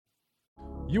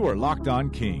You are Locked On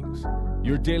Kings,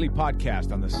 your daily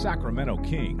podcast on the Sacramento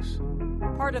Kings.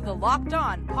 Part of the Locked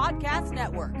On Podcast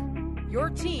Network, your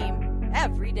team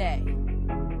every day.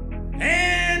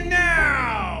 And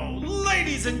now,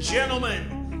 ladies and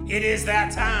gentlemen, it is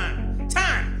that time.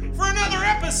 Time for another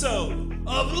episode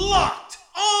of Locked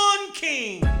On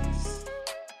Kings.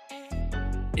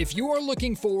 If you are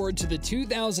looking forward to the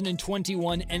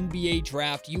 2021 NBA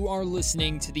Draft, you are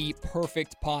listening to the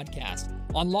perfect podcast.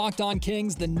 On Locked On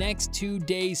Kings, the next 2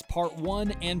 days, part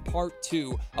 1 and part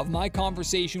 2 of my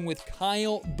conversation with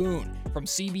Kyle Boone from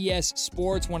CBS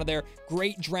Sports, one of their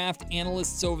great draft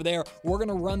analysts over there. We're going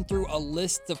to run through a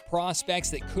list of prospects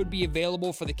that could be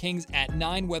available for the Kings at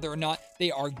 9, whether or not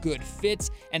they are good fits,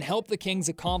 and help the Kings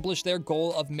accomplish their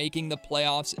goal of making the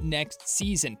playoffs next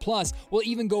season. Plus, we'll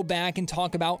even go back and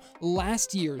talk about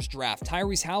last year's draft,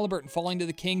 Tyrese Halliburton falling to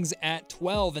the Kings at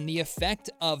 12 and the effect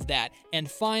of that. And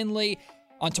finally,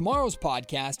 on tomorrow's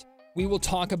podcast, we will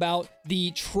talk about the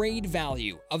trade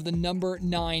value of the number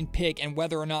 9 pick and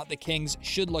whether or not the Kings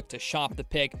should look to shop the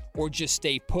pick or just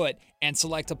stay put and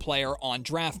select a player on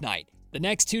draft night. The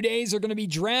next 2 days are going to be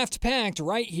draft-packed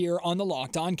right here on the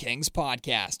Locked On Kings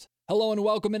podcast. Hello and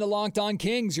welcome into Locked On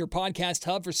Kings, your podcast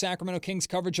hub for Sacramento Kings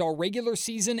coverage all regular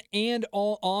season and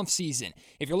all off-season.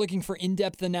 If you're looking for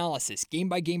in-depth analysis,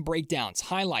 game-by-game breakdowns,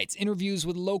 highlights, interviews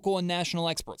with local and national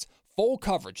experts, full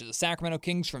coverage of the Sacramento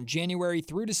Kings from January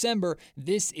through December,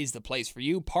 this is the place for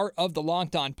you, part of the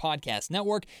Locked On Podcast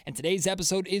Network. And today's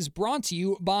episode is brought to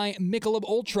you by Michelob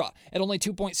Ultra. At only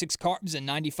 2.6 carbs and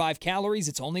 95 calories,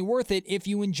 it's only worth it if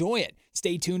you enjoy it.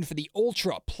 Stay tuned for the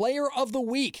Ultra Player of the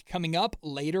Week coming up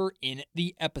later in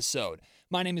the episode.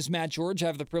 My name is Matt George. I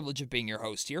have the privilege of being your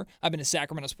host here. I've been a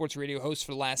Sacramento sports radio host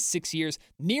for the last 6 years,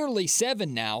 nearly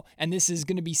 7 now, and this is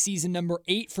going to be season number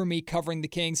 8 for me covering the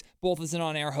Kings, both as an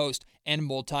on-air host and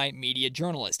multimedia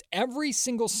journalist. Every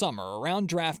single summer around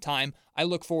draft time, I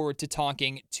look forward to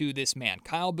talking to this man,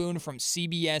 Kyle Boone from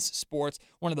CBS Sports,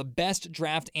 one of the best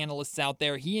draft analysts out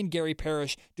there. He and Gary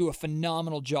Parrish do a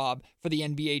phenomenal job for the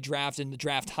NBA draft and the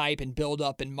draft hype and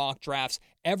build-up and mock drafts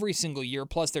every single year,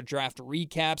 plus their draft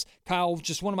recaps. Kyle,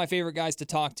 just one of my favorite guys to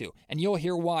talk to, and you'll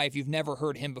hear why if you've never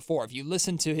heard him before. If you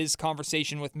listened to his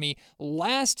conversation with me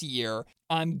last year,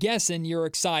 I'm guessing you're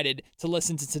excited to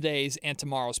listen to today's and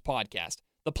tomorrow's podcast.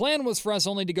 The plan was for us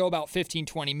only to go about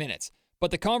 15-20 minutes. But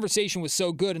the conversation was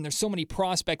so good and there's so many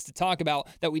prospects to talk about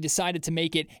that we decided to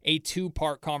make it a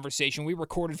 2-part conversation. We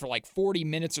recorded for like 40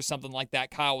 minutes or something like that.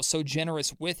 Kyle was so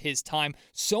generous with his time.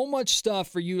 So much stuff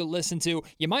for you to listen to.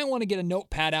 You might want to get a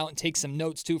notepad out and take some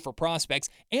notes too for prospects.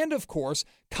 And of course,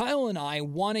 Kyle and I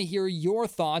want to hear your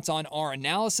thoughts on our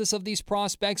analysis of these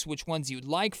prospects, which ones you'd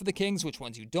like for the Kings, which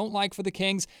ones you don't like for the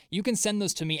Kings. You can send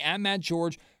those to me at Matt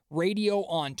George Radio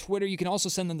on Twitter. You can also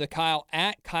send them to Kyle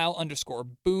at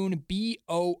Kyle_Boone, Boone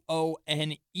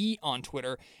on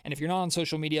Twitter. And if you're not on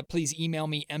social media, please email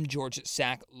me,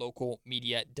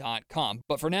 mgeorge@saclocalmedia.com.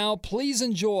 But for now, please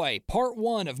enjoy part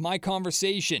 1 of my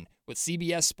conversation with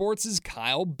CBS Sports'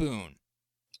 Kyle Boone.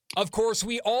 Of course,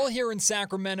 we all here in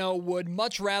Sacramento would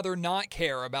much rather not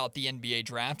care about the NBA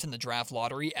draft and the draft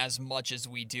lottery as much as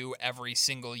we do every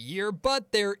single year,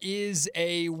 but there is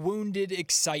a wounded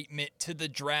excitement to the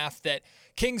draft that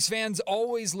Kings fans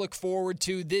always look forward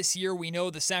to. This year, we know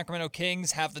the Sacramento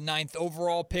Kings have the 9th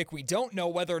overall pick. We don't know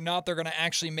whether or not they're going to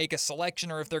actually make a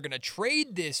selection or if they're going to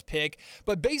trade this pick,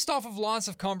 but based off of lots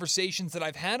of conversations that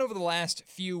I've had over the last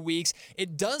few weeks,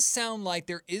 it does sound like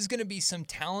there is going to be some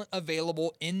talent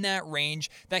available in that range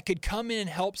that could come in and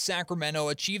help Sacramento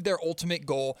achieve their ultimate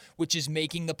goal, which is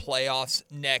making the playoffs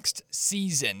next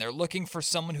season. They're looking for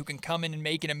someone who can come in and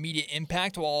make an immediate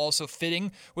impact while also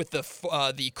fitting with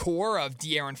the core of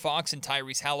De'Aaron Fox and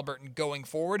Tyrese Halliburton going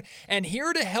forward. And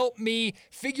here to help me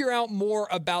figure out more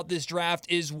about this draft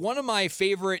is one of my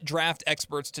favorite draft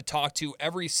experts to talk to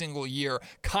every single year,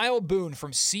 Kyle Boone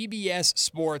from CBS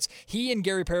Sports. He and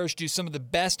Gary Parrish do some of the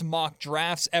best mock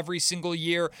drafts every single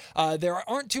year. There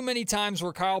aren't too many times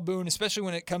where Kyle Boone, especially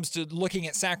when it comes to looking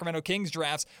at Sacramento Kings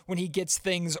drafts, when he gets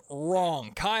things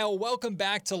wrong. Kyle, welcome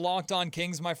back to Locked On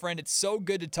Kings, my friend. It's so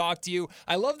good to talk to you.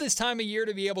 I love this time of year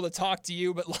to be able to talk to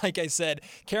you, but like I said,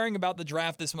 caring about the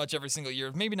draft this much every single year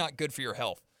is maybe not good for your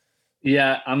health.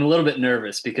 Yeah, I'm a little bit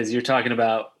nervous because you're talking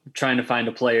about trying to find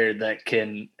a player that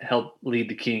can help lead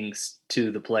the Kings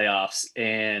to the playoffs.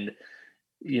 And,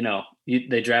 you know,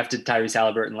 they drafted Tyrese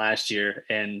Halliburton last year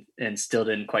and still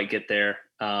didn't quite get there.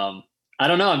 I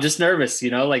don't know. I'm just nervous,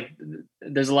 like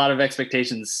there's a lot of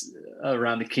expectations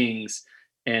around the Kings,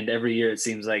 and every year it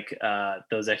seems like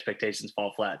those expectations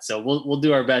fall flat. So we'll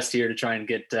do our best here to try and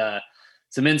get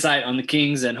insight on the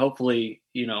Kings, and hopefully,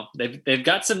 they've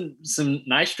got some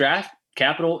nice draft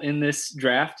capital in this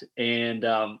draft, and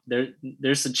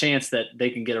there's a chance that they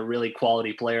can get a really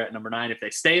quality player at number 9 if they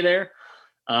stay there.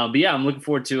 But yeah, I'm looking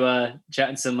forward to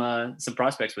chatting some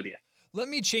prospects with you. Let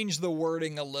me change the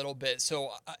wording a little bit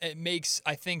so it makes,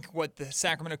 I think, what the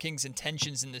Sacramento Kings'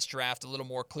 intentions in this draft a little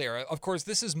more clear. Of course,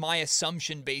 this is my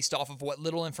assumption based off of what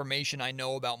little information I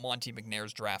know about Monte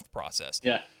McNair's draft process.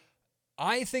 Yeah.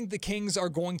 I think the Kings are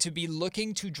going to be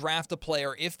looking to draft a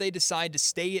player, if they decide to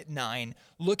stay at 9,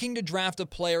 looking to draft a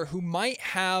player who might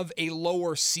have a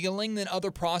lower ceiling than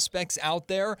other prospects out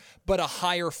there, but a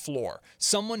higher floor.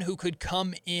 Someone who could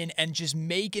come in and just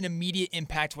make an immediate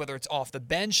impact, whether it's off the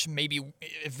bench, maybe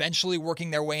eventually working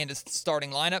their way into the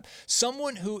starting lineup.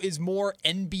 Someone who is more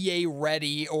NBA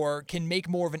ready or can make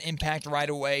more of an impact right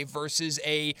away versus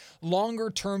a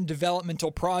longer-term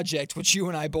developmental project, which you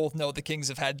and I both know the Kings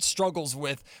have had struggles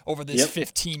with over this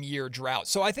 15-year drought.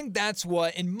 So I think that's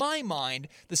what, in my mind,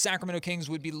 the Sacramento Kings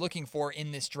would be looking for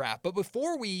in this draft. But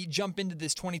before we jump into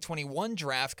this 2021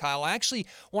 draft, Kyle, I actually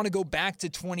want to go back to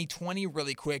 2020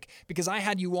 really quick, because I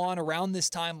had you on around this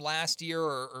time last year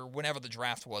or whenever the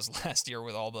draft was last year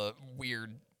with all the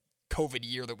weird COVID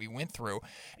year that we went through.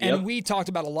 And we talked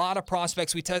about a lot of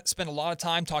prospects. We spent a lot of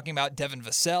time talking about Devin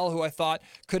Vassell, who I thought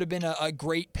could have been a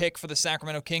great pick for the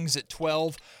Sacramento Kings at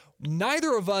 12.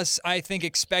 Neither of us, I think,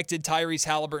 expected Tyrese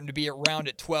Halliburton to be around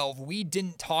at 12. We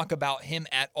didn't talk about him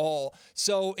at all.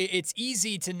 So it's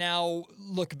easy to now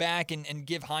look back and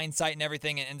give hindsight and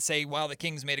everything and say, wow, the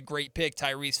Kings made a great pick,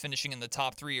 Tyrese finishing in the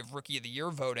top 3 of Rookie of the Year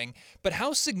voting. But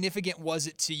how significant was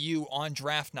it to you on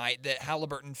draft night that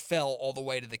Halliburton fell all the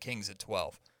way to the Kings at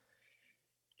 12?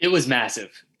 It was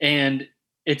massive. And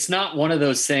it's not one of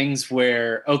those things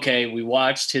where, okay, we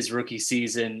watched his rookie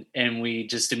season and we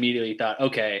just immediately thought,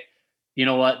 okay, you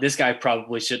know what, this guy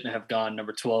probably shouldn't have gone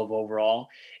number 12 overall.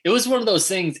 It was one of those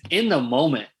things in the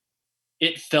moment,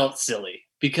 it felt silly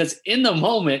because in the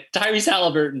moment, Tyrese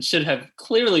Halliburton should have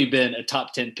clearly been a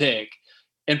top 10 pick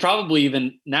and probably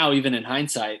even in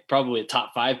hindsight, probably a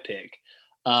top 5 pick.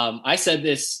 I said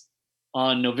this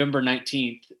on November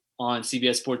 19th on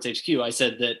CBS Sports HQ. I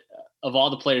said that of all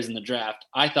the players in the draft,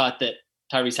 I thought that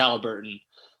Tyrese Halliburton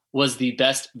was the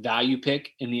best value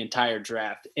pick in the entire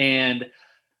draft. And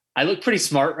I look pretty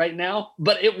smart right now,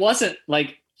 but it wasn't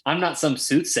like I'm not some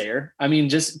soothsayer. I mean,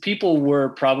 just people were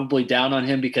probably down on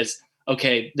him because,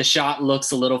 okay, the shot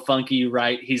looks a little funky,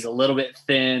 right? He's a little bit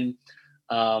thin.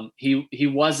 He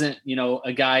wasn't,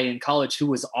 a guy in college who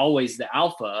was always the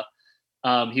alpha.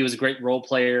 He was a great role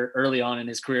player early on in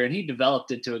his career, and he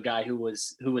developed into a guy who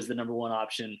was the number 1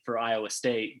 option for Iowa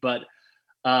State. But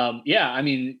I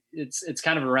mean, it's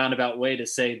kind of a roundabout way to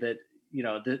say that,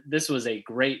 this was a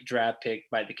great draft pick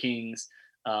by the Kings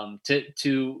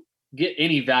to get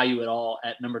any value at all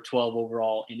at number 12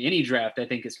 overall in any draft. I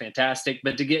think is fantastic,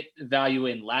 but to get value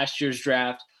in last year's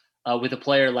draft with a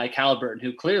player like Halliburton,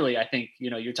 who clearly, I think,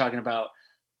 you're talking about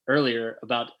earlier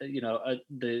about,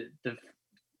 the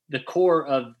core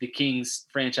of the Kings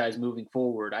franchise moving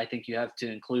forward. I think you have to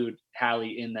include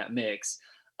Hallie in that mix.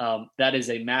 That is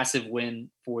a massive win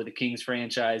for the Kings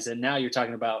franchise. And now you're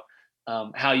talking about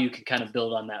how you can kind of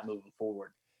build on that moving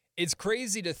forward. It's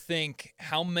crazy to think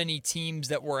how many teams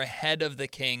that were ahead of the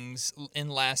Kings in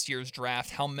last year's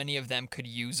draft, how many of them could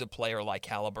use a player like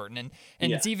Halliburton.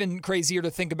 And It's even crazier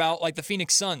to think about like the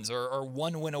Phoenix Suns are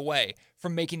 1 win away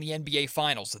from making the NBA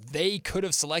Finals. They could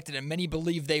have selected, and many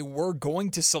believe they were going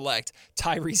to select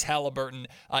Tyrese Halliburton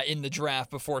in the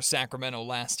draft before Sacramento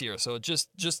last year. So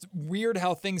just weird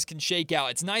how things can shake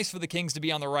out. It's nice for the Kings to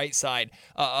be on the right side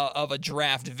of a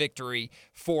draft victory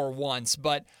for once,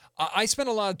 but I spent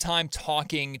a lot of time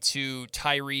talking to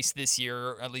Tyrese this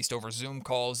year, at least over Zoom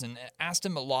calls, and asked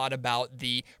him a lot about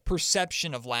the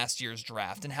perception of last year's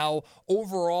draft and how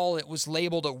overall it was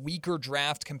labeled a weaker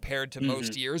draft compared to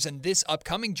most years. And this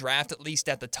upcoming draft, at least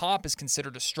at the top, is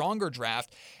considered a stronger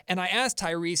draft. And I asked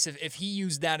Tyrese if he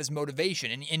used that as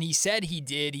motivation. And he said he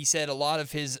did. He said a lot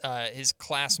of his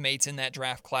classmates in that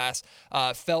draft class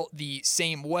felt the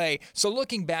same way. So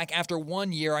looking back after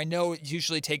 1 year, I know it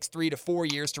usually takes 3 to 4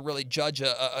 years to really judge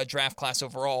a draft class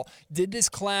overall. Did this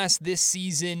class this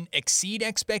season exceed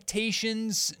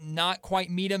expectations, not quite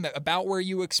meet them, about where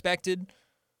you expected?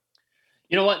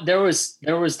 You know what? There was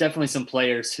definitely some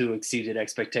players who exceeded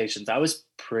expectations. I was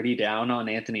pretty down on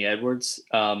Anthony Edwards.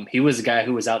 He was a guy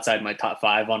who was outside my top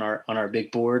 5 on our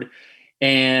big board.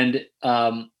 And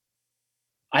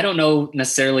I don't know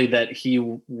necessarily that he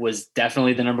was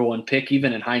definitely the number 1 pick.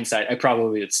 Even in hindsight, I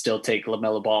probably would still take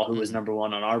LaMelo Ball, who was number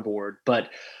 1 on our board. But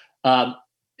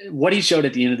what he showed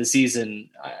at the end of the season,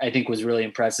 I think was really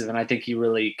impressive. And I think he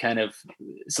really kind of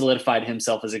solidified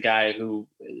himself as a guy who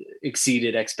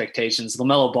exceeded expectations.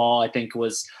 LaMelo Ball, I think,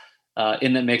 was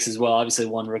in the mix as well. Obviously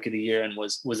won Rookie of the Year and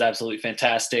was absolutely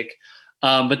fantastic.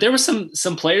 But there were some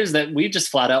players that we just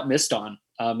flat out missed on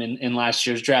in last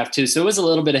year's draft too. So it was a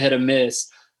little bit of hit or miss.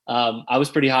 I was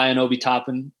pretty high on Obi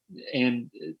Toppin, and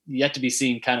yet to be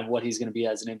seen kind of what he's going to be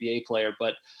as an NBA player.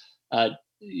 But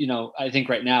I think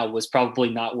right now was probably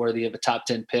not worthy of a top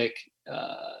 10 pick.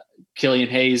 Killian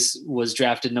Hayes was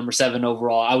drafted number 7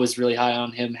 overall. I was really high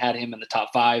on him, had him in the top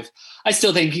 5. I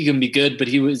still think he can be good, but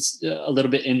he was a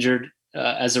little bit injured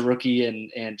as a rookie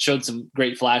and showed some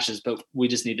great flashes, but we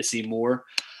just need to see more.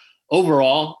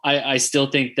 Overall, I still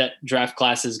think that draft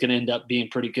class is going to end up being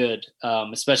pretty good,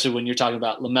 especially when you're talking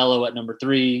about LaMelo at number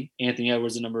 3, Anthony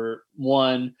Edwards at number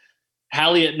 1,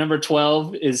 Hallie at number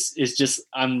 12 is just,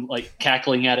 I'm like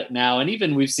cackling at it now. And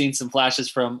even we've seen some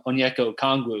flashes from Onyeka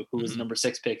Okongwu, who was number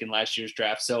 6 pick in last year's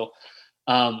draft. So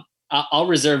I'll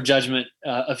reserve judgment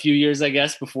a few years, I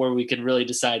guess, before we can really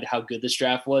decide how good this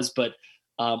draft was. But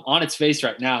on its face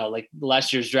right now, like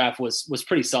last year's draft was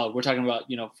pretty solid. We're talking about,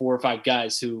 4 or 5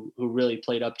 guys who really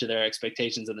played up to their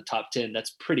expectations in the top 10.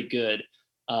 That's pretty good.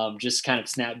 Just kind of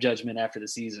snap judgment after the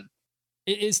season.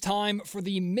 It is time for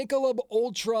the Michelob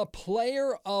Ultra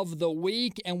Player of the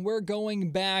Week, and we're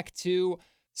going back to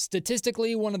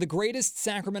statistically one of the greatest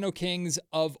Sacramento Kings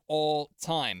of all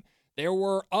time. There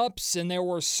were ups and there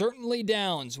were certainly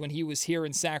downs when he was here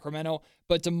in Sacramento,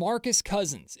 but DeMarcus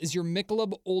Cousins is your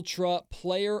Michelob Ultra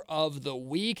Player of the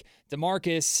Week.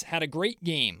 DeMarcus had a great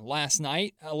game last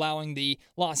night, allowing the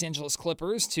Los Angeles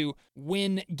Clippers to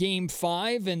win Game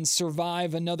 5 and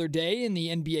survive another day in the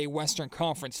NBA Western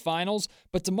Conference Finals.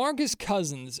 But DeMarcus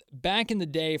Cousins, back in the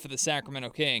day for the Sacramento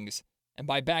Kings, and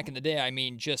by back in the day I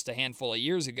mean just a handful of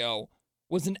years ago,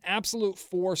 was an absolute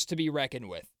force to be reckoned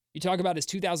with. You talk about his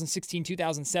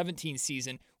 2016-2017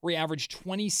 season, where he averaged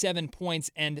 27 points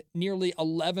and nearly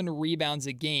 11 rebounds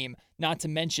a game, not to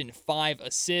mention 5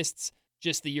 assists.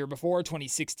 Just the year before,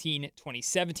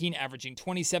 2016-2017, averaging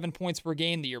 27 points per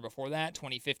game. The year before that,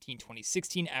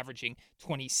 2015-2016, averaging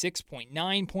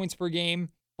 26.9 points per game.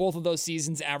 Both of those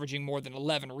seasons averaging more than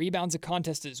 11 rebounds a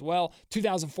contest as well.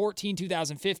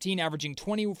 2014-2015, averaging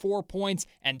 24 points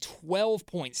and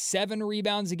 12.7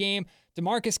 rebounds a game.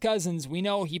 DeMarcus Cousins, we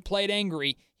know he played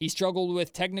angry. He struggled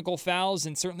with technical fouls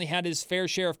and certainly had his fair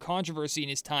share of controversy in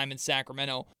his time in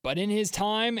Sacramento. But in his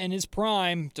time and his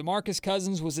prime, DeMarcus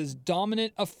Cousins was as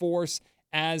dominant a force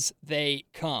as they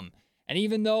come. And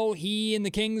even though he and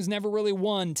the Kings never really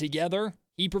won together,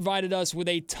 he provided us with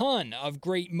a ton of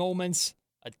great moments,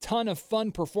 a ton of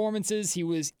fun performances. He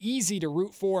was easy to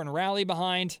root for and rally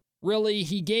behind. Really,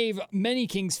 he gave many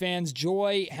Kings fans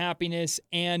joy, happiness,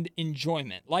 and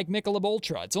enjoyment. Like Michelob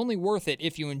Ultra, it's only worth it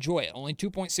if you enjoy it. Only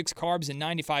 2.6 carbs and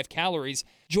 95 calories.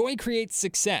 Joy creates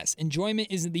success. Enjoyment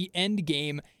isn't the end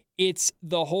game, it's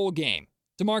the whole game.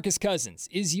 DeMarcus Cousins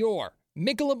is your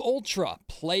Michelob Ultra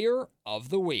Player of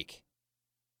the Week.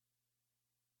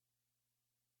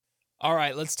 All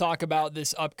right, let's talk about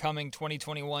this upcoming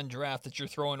 2021 draft that you're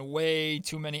throwing way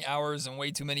too many hours and way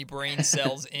too many brain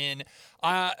cells in.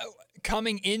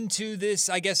 Coming into this,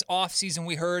 I guess, offseason,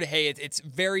 we heard, hey, it's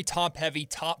very top-heavy,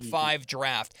 top 5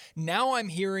 draft. Now I'm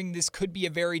hearing this could be a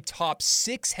very top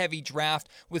 6 heavy draft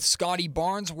with Scotty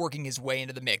Barnes working his way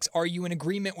into the mix. Are you in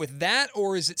agreement with that,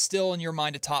 or is it still in your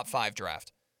mind a top 5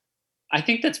 draft? I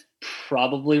think that's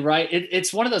probably right.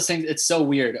 It's one of those things. It's so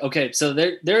weird. Okay, so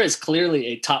there is clearly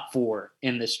a top 4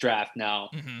 in this draft now.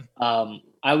 Mm-hmm.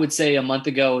 I would say a month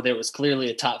ago there was clearly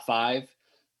a top 5,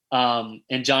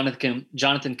 and Jonathan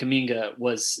Kuminga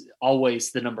was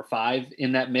always the number 5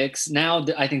 in that mix. Now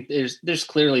I think there's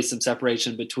clearly some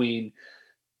separation between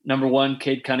number 1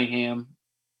 Cade Cunningham,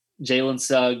 Jalen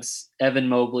Suggs, Evan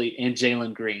Mobley, and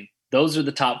Jalen Green. Those are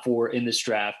the top 4 in this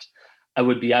draft. I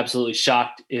would be absolutely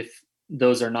shocked if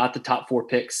those are not the top 4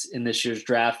 picks in this year's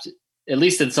draft, at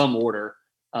least in some order,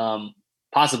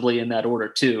 possibly in that order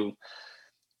too.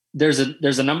 There's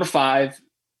a number 5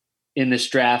 in this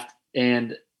draft,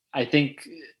 and I think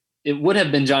it would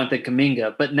have been Jonathan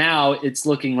Kuminga, but now it's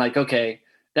looking like, okay,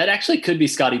 that actually could be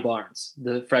Scotty Barnes,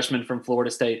 the freshman from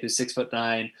Florida State who's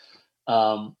 6'9",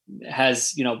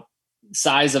 has,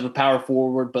 size of a power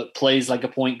forward, but plays like a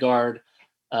point guard,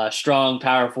 strong,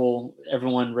 powerful.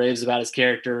 Everyone raves about his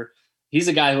character. He's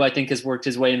a guy who I think has worked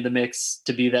his way into the mix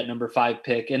to be that number 5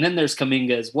 pick. And then there's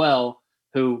Kuminga as well,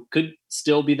 who could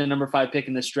still be the number 5 pick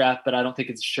in this draft, but I don't think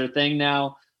it's a sure thing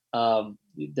now.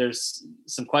 There's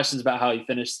some questions about how he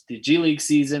finished the G League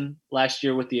season last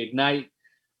year with the Ignite.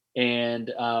 And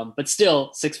but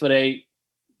still 6'8",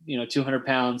 200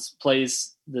 pounds,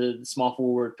 plays the small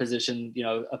forward position,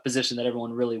 a position that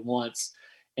everyone really wants,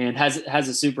 and has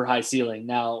a super high ceiling.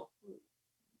 Now,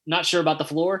 not sure about the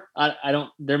floor.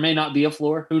 There may not be a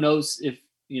floor. Who knows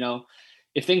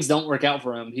if things don't work out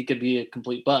for him, he could be a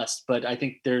complete bust. But I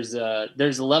think there's a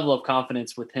level of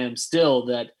confidence with him still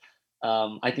that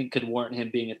I think could warrant him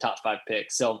being a top 5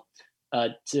 pick. So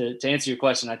to answer your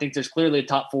question, I think there's clearly a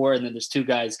top 4, and then there's 2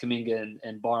 guys, Kuminga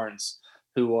and Barnes,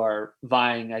 who are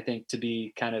vying, I think, to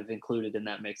be kind of included in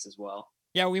that mix as well.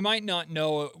 Yeah, we might not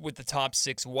know with the top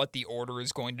 6 what the order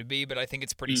is going to be, but I think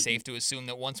it's pretty safe to assume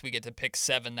that once we get to pick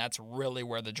 7, that's really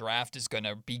where the draft is going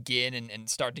to begin and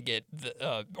start to get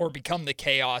or become the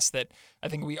chaos that I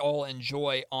think we all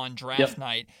enjoy on draft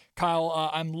night.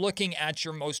 Kyle, I'm looking at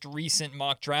your most recent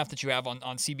mock draft that you have on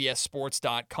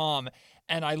CBSSports.com,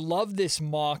 and I love this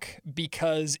mock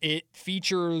because it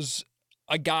features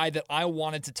a guy that I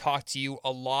wanted to talk to you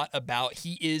a lot about.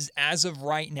 He is, as of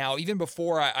right now, even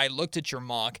before I looked at your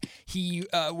mock, he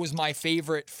was my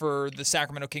favorite for the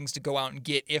Sacramento Kings to go out and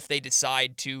get if they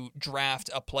decide to draft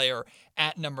a player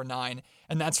at number 9,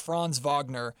 and that's Franz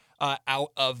Wagner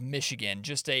out of Michigan.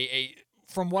 Just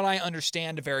from what I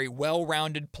understand, a very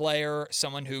well-rounded player,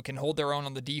 someone who can hold their own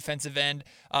on the defensive end.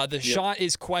 The shot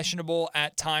is questionable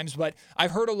at times, but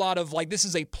I've heard a lot of, this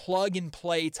is a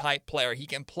plug-and-play type player. He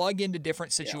can plug into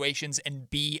different situations and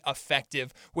be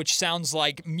effective, which sounds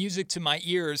like music to my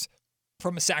ears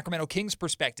from a Sacramento Kings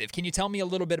perspective. Can you tell me a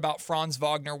little bit about Franz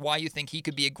Wagner, why you think he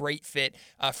could be a great fit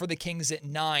for the Kings at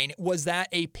 9? Was that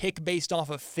a pick based off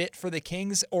of fit for the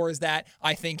Kings, or is that,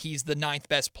 I think he's the 9th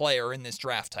best player in this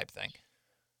draft type thing?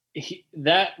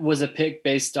 That was a pick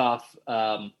based off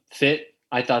fit.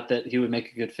 I thought that he would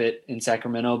make a good fit in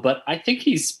Sacramento, but I think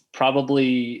he's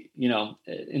probably,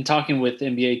 in talking with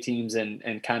NBA teams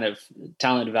and kind of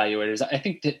talent evaluators, I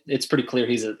think that it's pretty clear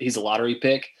he's a lottery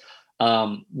pick.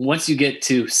 Once you get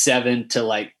to 7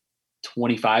 to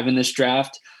 25 in this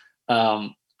draft,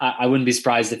 I wouldn't be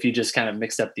surprised if you just kind of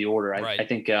mixed up the order. I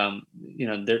think,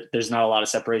 there's not a lot of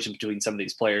separation between some of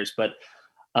these players, but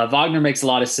Wagner makes a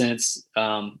lot of sense.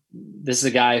 This is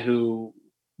a guy who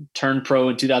turned pro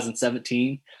in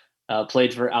 2017,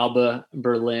 played for Alba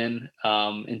Berlin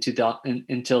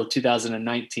until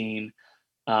 2019,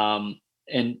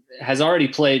 and has already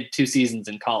played 2 seasons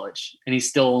in college, and he's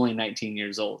still only 19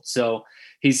 years old. So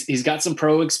he's got some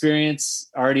pro experience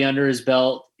already under his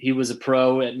belt. He was a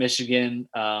pro at Michigan,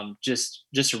 just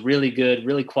a really good,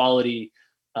 really quality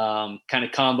kind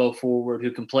of combo forward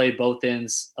who can play both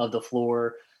ends of the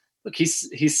floor. Look, he's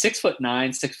 6'9",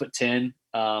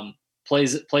 6'10",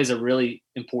 plays a really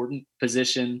important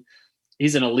position.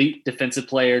 He's an elite defensive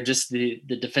player. Just the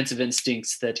defensive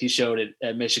instincts that he showed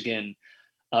at Michigan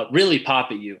really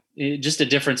pop at you. Just a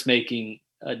difference-making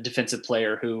defensive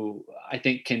player who I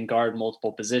think can guard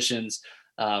multiple positions,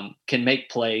 can make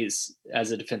plays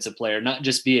as a defensive player, not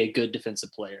just be a good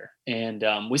defensive player. And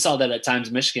we saw that at times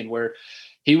in Michigan where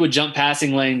he would jump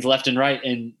passing lanes left and right,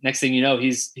 and next thing you know,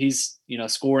 he's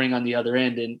scoring on the other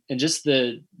end. And just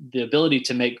the ability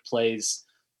to make plays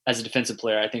as a defensive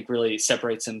player, I think really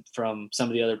separates him from some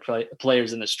of the other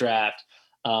players in this draft.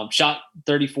 Shot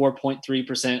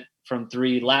 34.3% from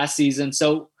 3 last season.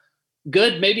 So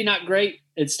good, maybe not great.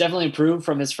 It's definitely improved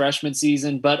from his freshman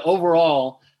season, but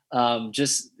overall,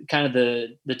 just kind of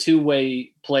the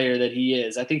two-way player that he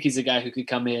is. I think he's a guy who could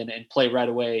come in and play right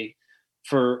away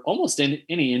for almost any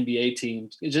NBA team.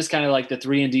 It's just kind of like the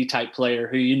 3-and-D type player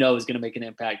who is going to make an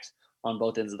impact on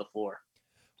both ends of the floor.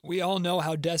 We all know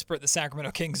how desperate the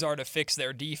Sacramento Kings are to fix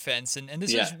their defense, and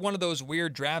this is one of those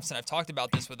weird drafts, and I've talked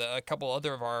about this with a couple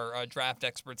other of our draft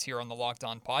experts here on the Locked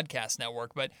On Podcast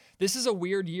Network, but this is a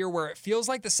weird year where it feels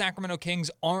like the Sacramento Kings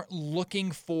aren't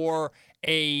looking for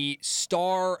a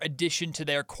star addition to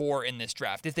their core in this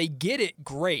draft. If they get it,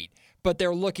 great, but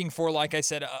they're looking for, like I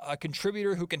said, a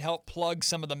contributor who can help plug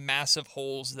some of the massive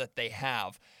holes that they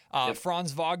have.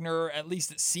 Franz Wagner, at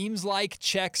least it seems like,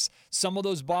 checks some of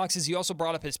those boxes. He also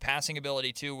brought up his passing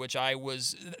ability too, which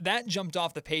that jumped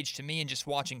off the page to me in just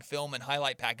watching film and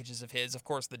highlight packages of his. Of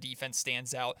course, the defense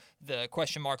stands out, the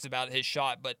question marks about his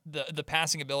shot, but the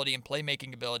passing ability and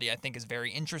playmaking ability I think is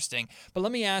very interesting. But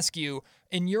let me ask you,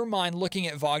 in your mind, looking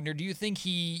at Wagner, do you think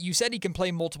you said he can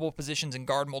play multiple positions and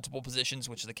guard multiple positions,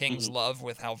 which the Kings love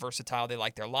with how versatile they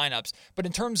like their lineups, but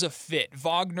in terms of fit,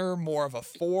 Wagner more of a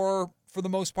 4 for the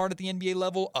most part at the NBA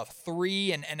level, a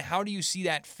 3, and how do you see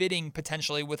that fitting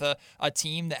potentially with a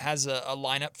team that has a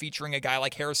lineup featuring a guy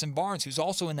like Harrison Barnes, who's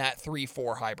also in that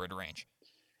 3-4 hybrid range?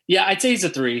 Yeah, I'd say he's a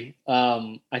 3.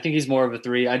 I think he's more of a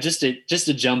 3. Just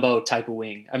a jumbo type of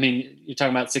wing. I mean, you're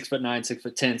talking about 6'9",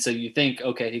 6'10", so you think,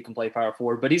 okay, he can play power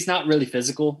forward, but he's not really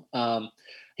physical.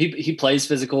 He plays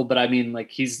physical, but I mean,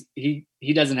 like he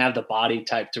doesn't have the body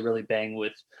type to really bang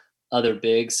with other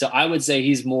bigs. So I would say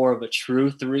he's more of a true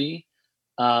 3.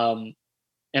 And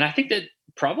I think that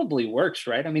probably works,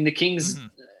 right? I mean, the Kings,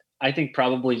 I think,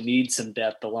 probably need some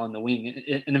depth along the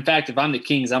wing. And in fact, if I'm the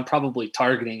Kings, I'm probably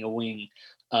targeting a wing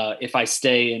if I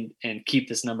stay and keep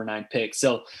this number 9 pick.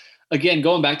 So again,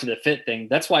 going back to the fit thing,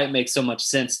 that's why it makes so much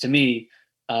sense to me.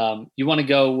 You want to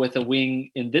go with a wing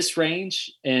in this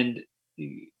range and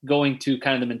going to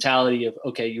kind of the mentality of,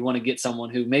 okay, you want to get someone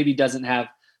who maybe doesn't have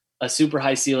a super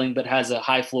high ceiling, but has a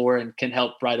high floor and can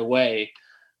help right away.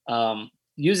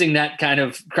 Using that kind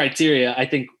of criteria, I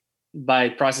think by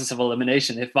process of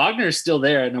elimination, if Wagner is still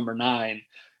there at number 9,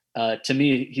 to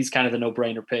me, he's kind of the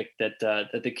no-brainer pick that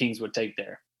the Kings would take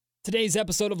there. Today's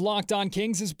episode of Locked On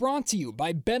Kings is brought to you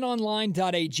by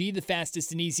betonline.ag, the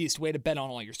fastest and easiest way to bet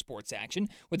on all your sports action.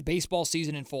 With baseball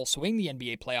season in full swing, the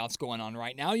NBA playoffs going on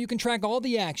right now, you can track all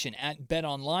the action at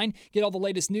BetOnline. Get all the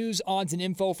latest news, odds, and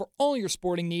info for all your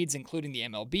sporting needs, including the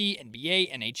MLB,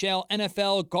 NBA, NHL,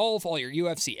 NFL, golf, all your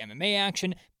UFC, MMA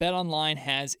action. BetOnline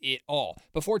has it all.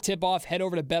 Before tip-off, head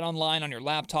over to BetOnline on your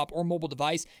laptop or mobile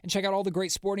device and check out all the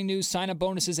great sporting news, sign-up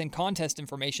bonuses, and contest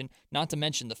information, not to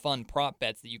mention the fun prop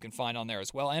bets that you can find on there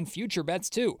as well, and future bets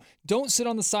too. Don't sit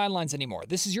on the sidelines anymore.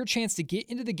 This is your chance to get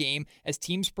into the game as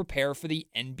teams prepare for the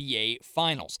NBA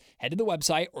Finals. Head to the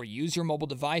website or use your mobile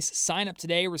device, sign up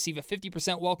today, receive a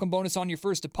 50% welcome bonus on your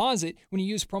first deposit when you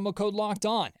use promo code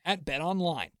LOCKEDON at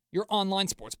BetOnline, your online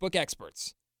sportsbook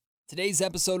experts. Today's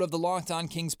episode of the Locked On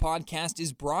Kings podcast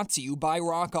is brought to you by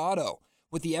Rock Auto.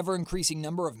 With the ever-increasing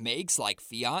number of makes like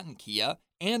Fiat and Kia,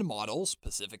 and models,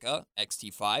 Pacifica,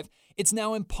 XT5, it's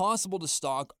now impossible to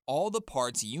stock all the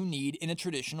parts you need in a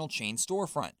traditional chain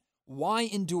storefront. Why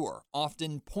endure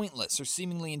often pointless or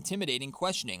seemingly intimidating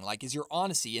questioning like is your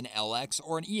Odyssey an LX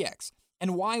or an EX?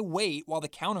 And why wait while the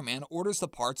counterman orders the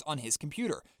parts on his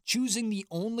computer, choosing the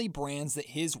only brands that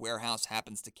his warehouse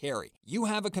happens to carry? You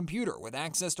have a computer with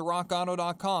access to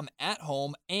rockauto.com at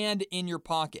home and in your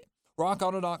pocket.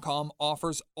 RockAuto.com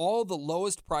offers all the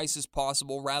lowest prices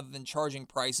possible rather than charging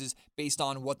prices based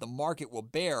on what the market will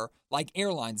bear like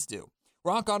airlines do.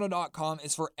 RockAuto.com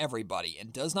is for everybody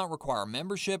and does not require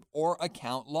membership or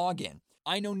account login.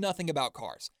 I know nothing about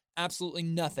cars, absolutely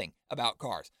nothing about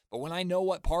cars. But when I know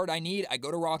what part I need, I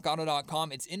go to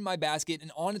RockAuto.com. It's in my basket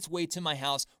and on its way to my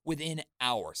house within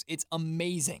hours. It's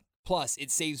amazing. Plus,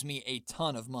 it saves me a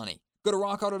ton of money. Go to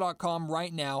rockauto.com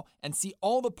right now and see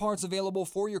all the parts available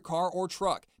for your car or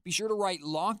truck. Be sure to write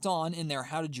Locked On in their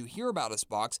How Did You Hear About Us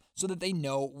box so that they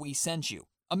know we sent you.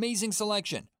 Amazing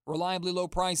selection, reliably low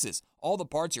prices, all the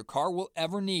parts your car will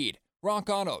ever need.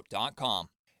 rockauto.com.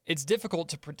 It's difficult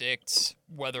to predict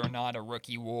whether or not a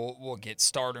rookie will get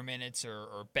starter minutes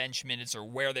or bench minutes or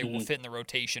where they will fit in the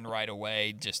rotation right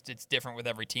away. Just it's different with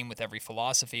every team, with every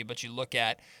philosophy. But you look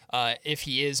at if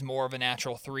he is more of a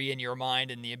natural 3 in your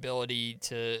mind and the ability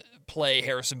to play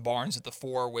Harrison Barnes at the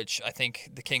 4, which I think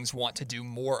the Kings want to do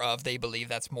more of. They believe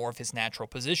that's more of his natural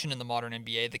position in the modern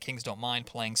NBA. The Kings don't mind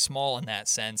playing small in that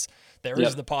sense. There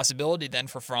is the possibility then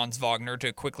for Franz Wagner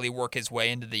to quickly work his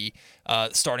way into the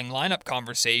starting lineup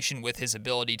conversation with his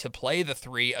ability to play the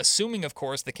 3, assuming, of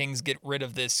course, the Kings get rid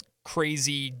of this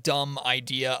crazy, dumb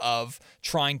idea of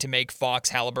trying to make Fox,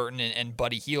 Halliburton, and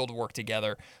Buddy Hield work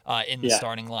together in the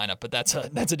starting lineup. But that's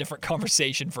a different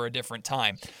conversation for a different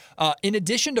time. In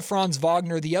addition to Franz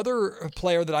Wagner, the other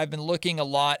player that I've been looking a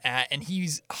lot at, and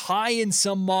he's high in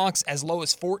some mocks, as low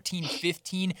as 14,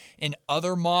 15 in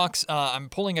other mocks. I'm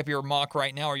pulling up your mock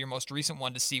right now, or your most recent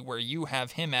one, to see where you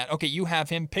have him at. Okay, you have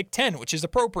him pick 10, which is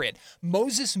appropriate.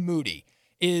 Moses Moody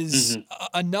is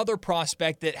another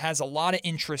prospect that has a lot of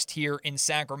interest here in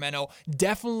Sacramento.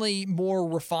 Definitely more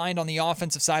refined on the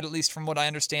offensive side, at least from what I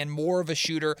understand, more of a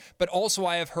shooter, but also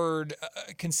I have heard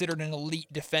considered an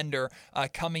elite defender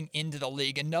coming into the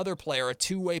league. Another player, a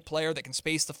two-way player that can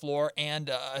space the floor and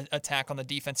attack on the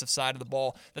defensive side of the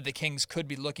ball that the Kings could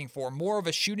be looking for. More of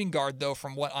a shooting guard, though,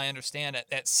 from what I understand,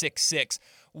 at 6'6".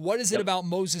 What is it about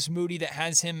Moses Moody that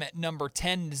has him at number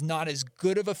 10 and is not as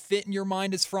good of a fit in your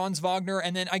mind as Franz Wagner?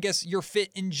 And then I guess your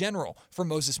fit in general for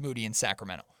Moses Moody in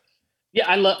Sacramento. Yeah,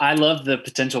 I love the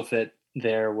potential fit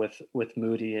there with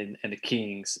Moody and the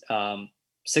Kings.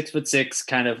 6'6",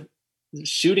 kind of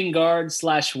shooting guard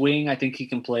 / wing. I think he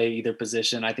can play either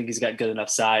position. I think he's got good enough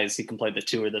size. He can play the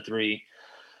 2 or the 3.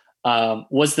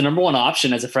 Was the number 1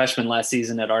 option as a freshman last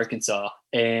season at Arkansas.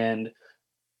 And,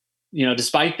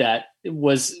 despite that,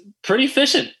 was pretty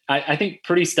efficient. I think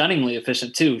pretty stunningly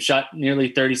efficient too. Shot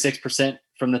nearly 36%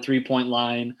 from the 3-point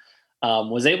line.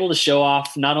 Was able to show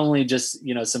off not only just,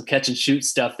 some catch and shoot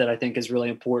stuff that I think is really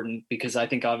important, because I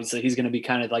think obviously he's going to be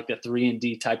kind of like the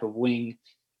 3-and-D type of wing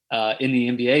in the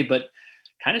NBA, but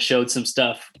kind of showed some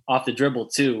stuff off the dribble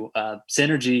too.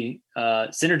 Synergy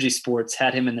Sports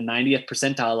had him in the 90th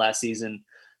percentile last season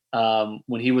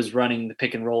when he was running the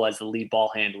pick and roll as the lead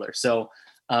ball handler. So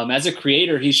as a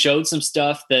creator, he showed some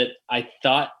stuff that I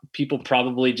thought people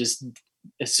probably just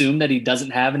assume that he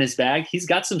doesn't have in his bag. He's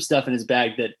got some stuff in his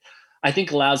bag that I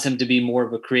think allows him to be more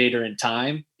of a creator in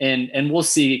time. And we'll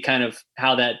see kind of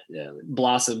how that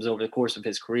blossoms over the course of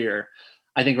his career.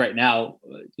 I think right now,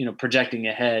 projecting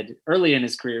ahead early in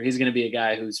his career, he's going to be a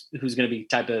guy who's going to be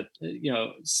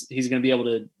he's going to be able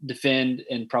to defend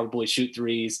and probably shoot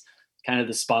threes, kind of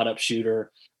the spot up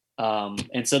shooter.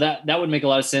 And so that would make a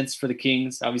lot of sense for the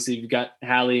Kings. Obviously, you've got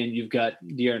Hallie and you've got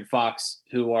De'Aaron Fox,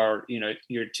 who are,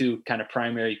 your two kind of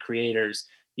primary creators.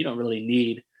 You don't really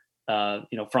need,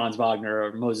 Franz Wagner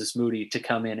or Moses Moody to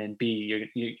come in and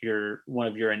be your one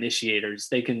of your initiators.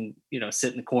 They can,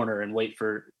 sit in the corner and wait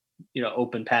for,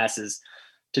 open passes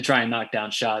to try and knock down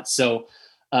shots. So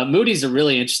Moody's a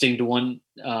really interesting one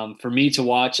for me to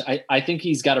watch. I think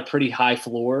he's got a pretty high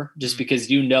floor just because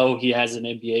he has an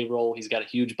NBA role. He's got a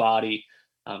huge body,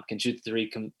 can shoot the three,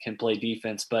 can play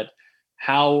defense. But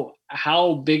how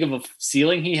big of a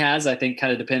ceiling he has, I think,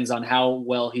 kind of depends on how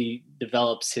well he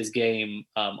develops his game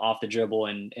off the dribble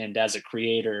and as a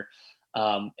creator.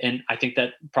 And I think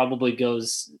that probably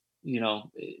goes,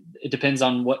 it depends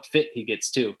on what fit he gets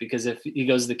too, because if he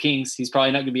goes to the Kings, he's probably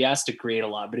not going to be asked to create a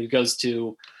lot, but if he goes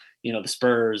to, the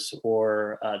Spurs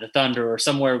or the Thunder or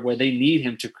somewhere where they need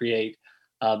him to create,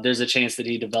 there's a chance that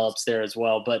he develops there as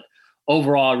well. But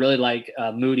overall, I really like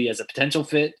Moody as a potential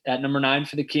fit at number 9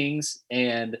 for the Kings.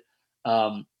 And,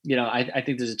 I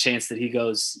think there's a chance that he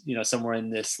goes, somewhere in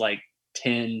this like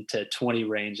 10 to 20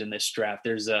 range in this draft.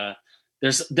 There's a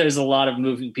lot of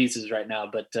moving pieces right now,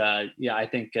 but I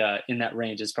think in that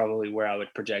range is probably where I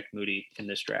would project Moody in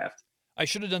this draft. I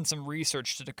should have done some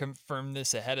research to confirm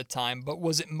this ahead of time, but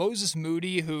was it Moses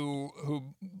Moody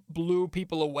who blew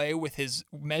people away with his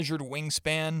measured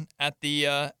wingspan at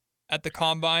the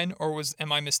combine, or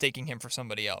am I mistaking him for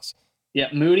somebody else? Yeah,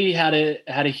 Moody had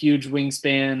a huge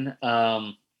wingspan.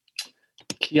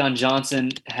 Keon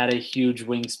Johnson had a huge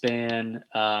wingspan.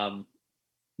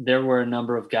 There were a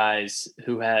number of guys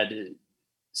who had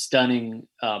stunning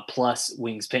plus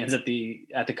wingspans at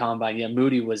the combine. Yeah,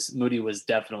 Moody was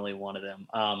definitely one of them.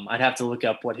 I'd have to look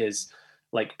up what his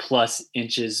like plus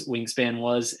inches wingspan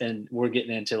was, and we're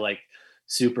getting into like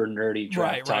super nerdy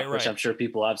draft talk, which I'm sure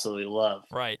people absolutely love.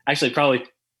 Right. Actually,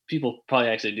 people probably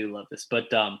actually do love this,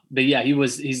 but yeah,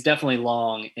 he's definitely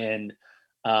long, and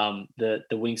the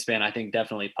wingspan I think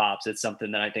definitely pops. It's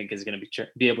something that I think is going to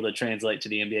be able to translate to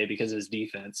the NBA because of his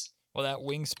defense. Well, that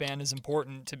wingspan is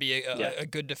important to be a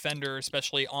good defender,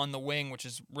 especially on the wing, which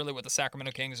is really what the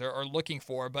Sacramento Kings are looking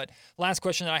for. But last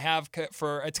question that I have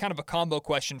it's kind of a combo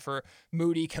question for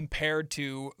Moody compared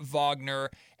to Wagner.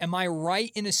 Am I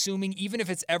right in assuming, even if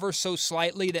it's ever so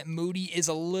slightly, that Moody is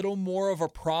a little more of a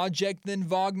project than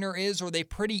Wagner is? Or are they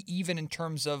pretty even in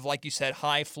terms of, like you said,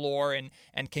 high floor and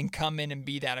can come in and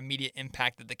be that immediate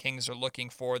impact that the Kings are looking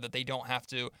for, that they don't have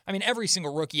to? I mean, every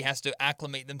single rookie has to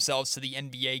acclimate themselves to the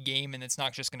NBA game, and it's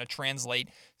not just going to translate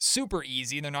super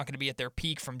easy. They're not going to be at their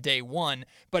peak from day one.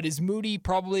 But is Moody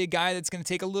probably a guy that's going to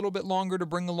take a little bit longer to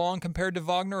bring along compared to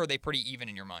Wagner, or are they pretty even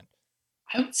in your mind?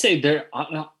 I would say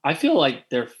I feel like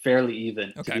they're fairly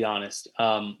even, to be honest.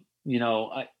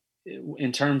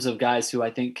 In terms of guys who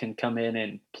I think can come in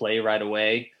and play right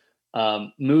away,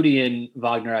 Moody and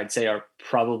Wagner, I'd say, are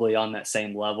probably on that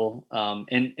same level.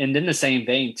 And in the same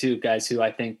vein too, guys who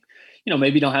I think,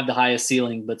 maybe don't have the highest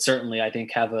ceiling, but certainly I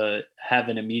think have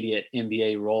an immediate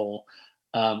NBA role.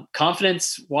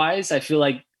 Confidence wise, I feel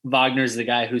like Wagner's the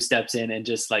guy who steps in and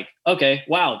just like, okay,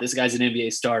 wow, this guy's an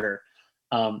NBA starter.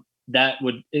 That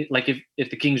would, like, if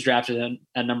the Kings drafted him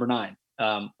at number 9,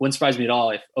 wouldn't surprise me at all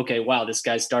if, okay, wow, this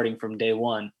guy's starting from day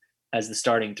one as the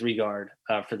starting 3 guard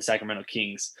for the Sacramento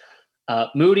Kings.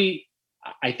 Moody,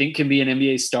 I think, can be an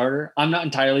NBA starter. I'm not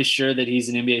entirely sure that he's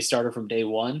an NBA starter from day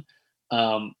one,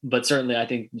 but certainly I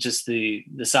think just the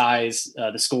size,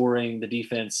 the scoring, the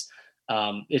defense,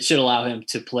 it should allow him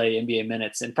to play NBA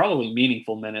minutes, and probably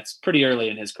meaningful minutes, pretty early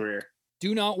in his career.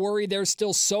 Do not worry, there's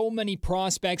still so many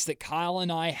prospects that Kyle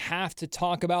and I have to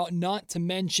talk about, not to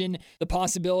mention the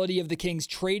possibility of the Kings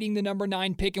trading the number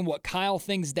 9 pick and what Kyle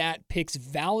thinks that pick's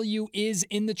value is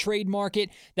in the trade market.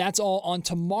 That's all on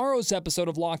tomorrow's episode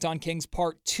of Locked On Kings,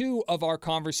 part 2 of our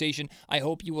conversation. I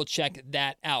hope you will check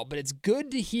that out. But it's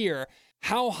good to hear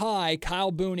how high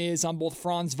Kyle Boone is on both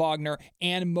Franz Wagner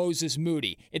and Moses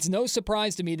Moody. It's no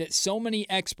surprise to me that so many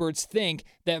experts think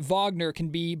that Wagner can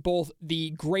be both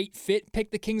the great fit pick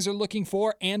the Kings are looking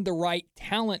for and the right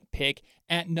talent pick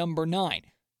at number 9.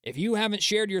 If you haven't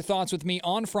shared your thoughts with me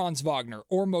on Franz Wagner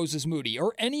or Moses Moody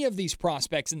or any of these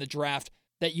prospects in the draft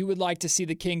that you would like to see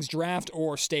the Kings draft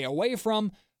or stay away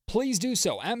from, please do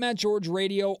so at Matt George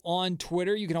Radio on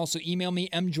Twitter. You can also email me,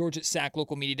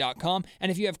 mgeorge@saclocalmedia.com.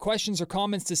 And if you have questions or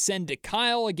comments to send to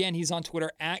Kyle, again, he's on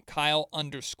Twitter at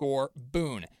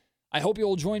Kyle_Boone. I hope you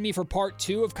will join me for part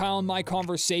 2 of Kyle and my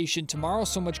conversation tomorrow.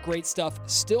 So much great stuff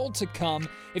still to come.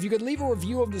 If you could leave a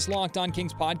review of this Locked On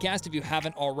Kings podcast, if you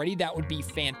haven't already, that would be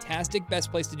fantastic.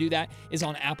 Best place to do that is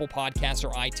on Apple Podcasts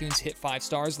or iTunes. Hit 5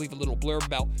 stars, leave a little blurb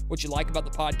about what you like about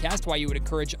the podcast, why you would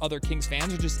encourage other Kings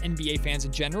fans or just NBA fans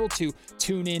in general to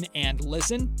tune in and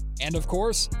listen. And of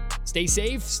course, stay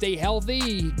safe, stay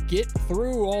healthy, get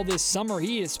through all this summer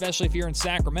heat, especially if you're in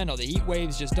Sacramento. The heat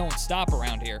waves just don't stop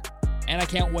around here. And I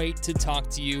can't wait to talk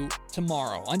to you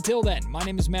tomorrow. Until then, my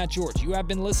name is Matt George. You have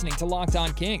been listening to Locked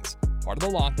On Kings, part of the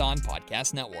Locked On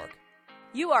Podcast Network.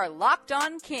 You are Locked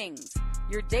On Kings,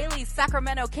 your daily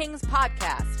Sacramento Kings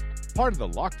podcast. Part of the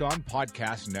Locked On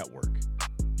Podcast Network.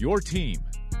 Your team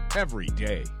every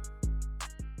day.